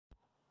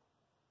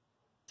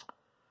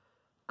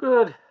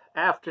Good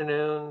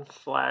afternoon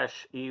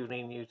 /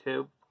 evening,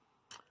 YouTube.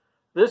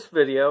 This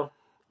video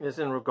is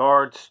in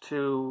regards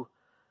to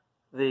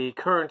the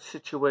current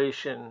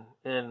situation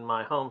in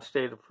my home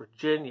state of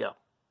Virginia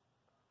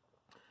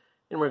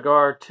in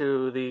regard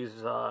to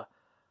these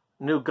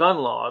new gun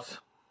laws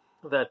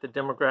that the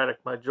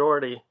Democratic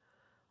majority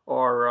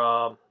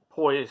are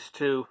poised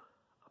to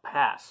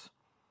pass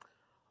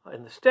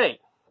in the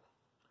state.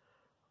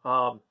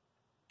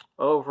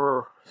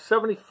 Over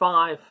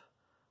 75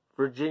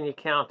 Virginia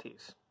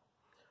counties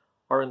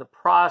are in the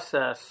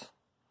process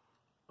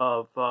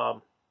of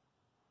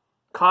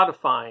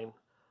codifying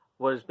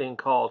what is being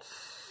called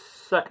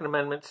Second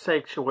Amendment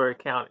sanctuary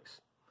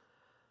counties.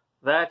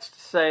 That's to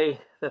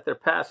say that they're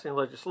passing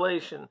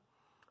legislation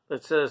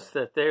that says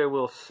that they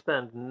will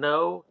spend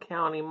no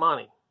county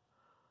money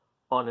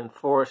on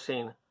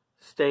enforcing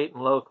state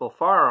and local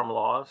firearm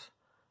laws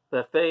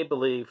that they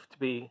believe to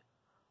be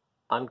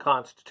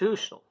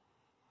unconstitutional.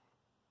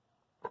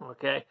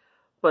 Okay?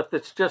 But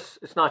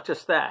it's not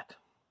just that.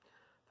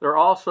 They're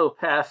also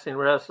passing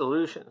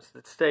resolutions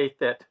that state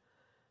that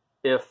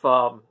if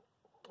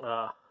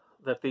that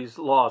these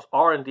laws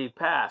are indeed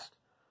passed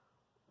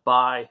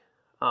by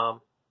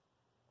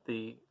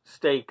the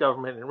state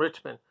government in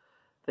Richmond,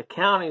 the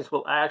counties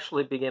will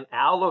actually begin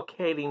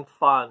allocating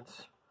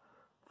funds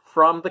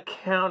from the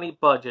county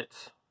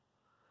budgets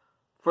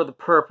for the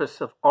purpose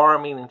of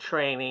arming and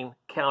training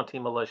county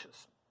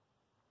militias.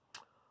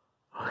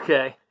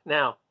 Okay,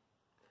 now,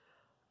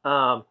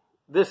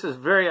 this is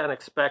very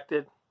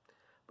unexpected,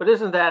 but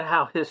isn't that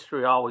how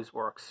history always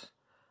works?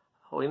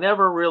 We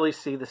never really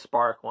see the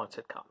spark once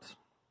it comes.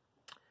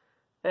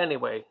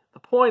 Anyway, the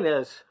point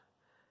is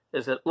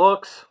it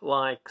looks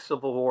like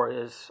civil war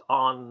is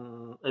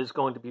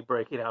going to be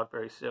breaking out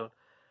very soon,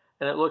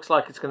 and it looks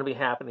like it's going to be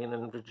happening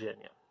in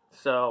Virginia.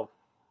 So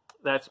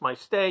that's my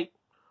state.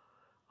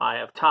 I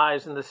have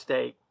ties in the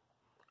state.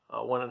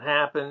 When it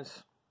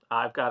happens,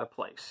 I've got a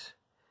place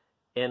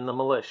in the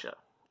militia,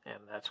 and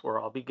that's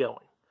where I'll be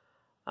going.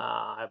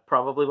 I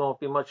probably won't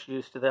be much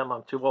use to them.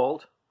 I'm too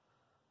old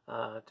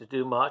to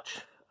do much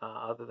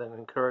other than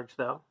encourage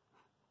them.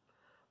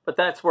 But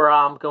that's where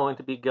I'm going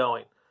to be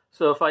going.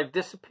 So if I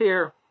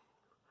disappear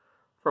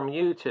from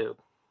YouTube,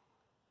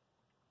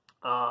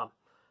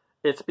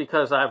 it's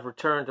because I've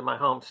returned to my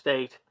home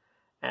state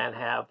and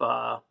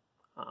have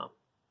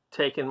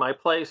taken my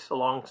place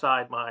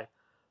alongside my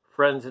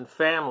friends and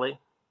family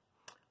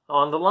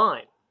on the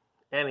line.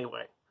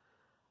 Anyway,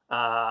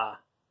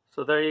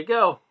 so there you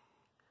go.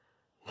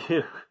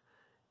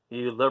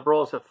 You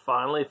liberals have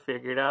finally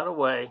figured out a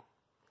way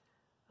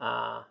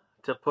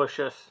to push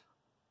us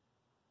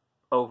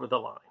over the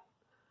line.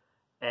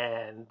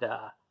 And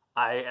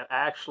I am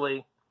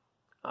actually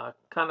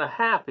kind of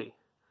happy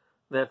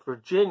that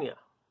Virginia,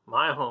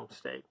 my home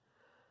state,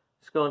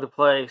 is going to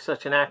play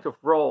such an active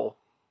role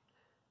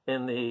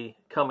in the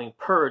coming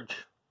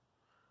purge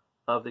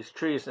of these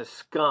treasonous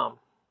scum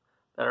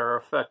that are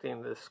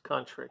affecting this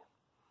country.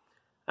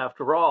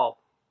 After all,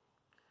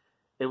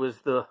 it was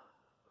the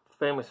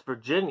famous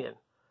Virginian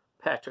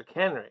Patrick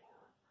Henry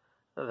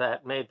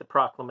that made the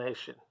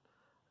proclamation,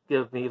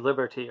 "Give me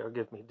liberty or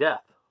give me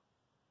death."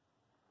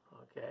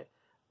 Okay,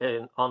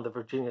 and on the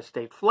Virginia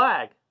state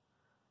flag,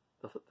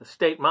 the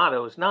state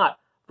motto is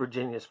not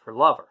 "Virginia's for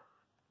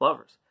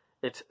lovers."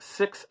 It's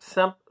Six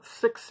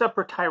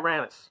Semper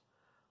Tyrannis,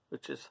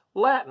 which is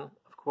Latin,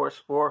 of course,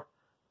 for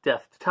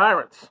death to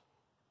tyrants.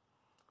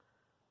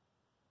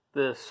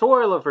 The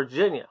soil of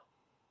Virginia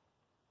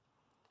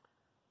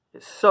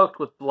is soaked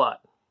with blood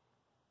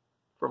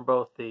from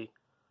both the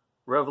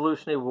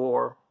Revolutionary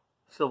War,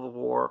 Civil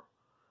War,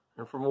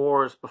 and from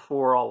wars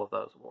before all of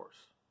those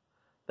wars.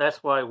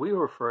 That's why we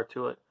refer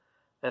to it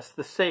as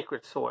the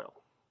sacred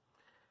soil.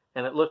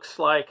 And it looks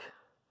like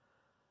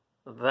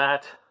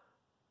that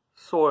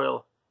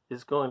soil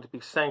is going to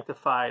be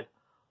sanctified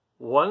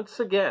once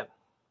again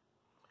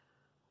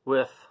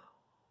with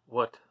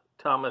what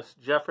Thomas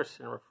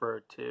Jefferson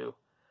referred to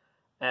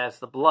as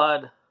the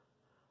blood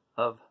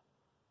of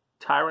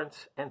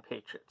tyrants and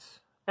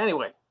patriots.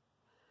 Anyway,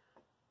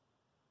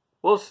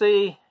 we'll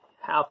see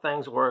how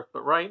things work,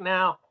 but right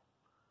now,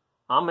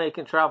 I'm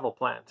making travel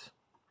plans.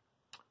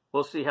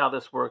 We'll see how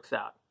this works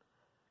out.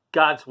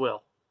 God's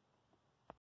will.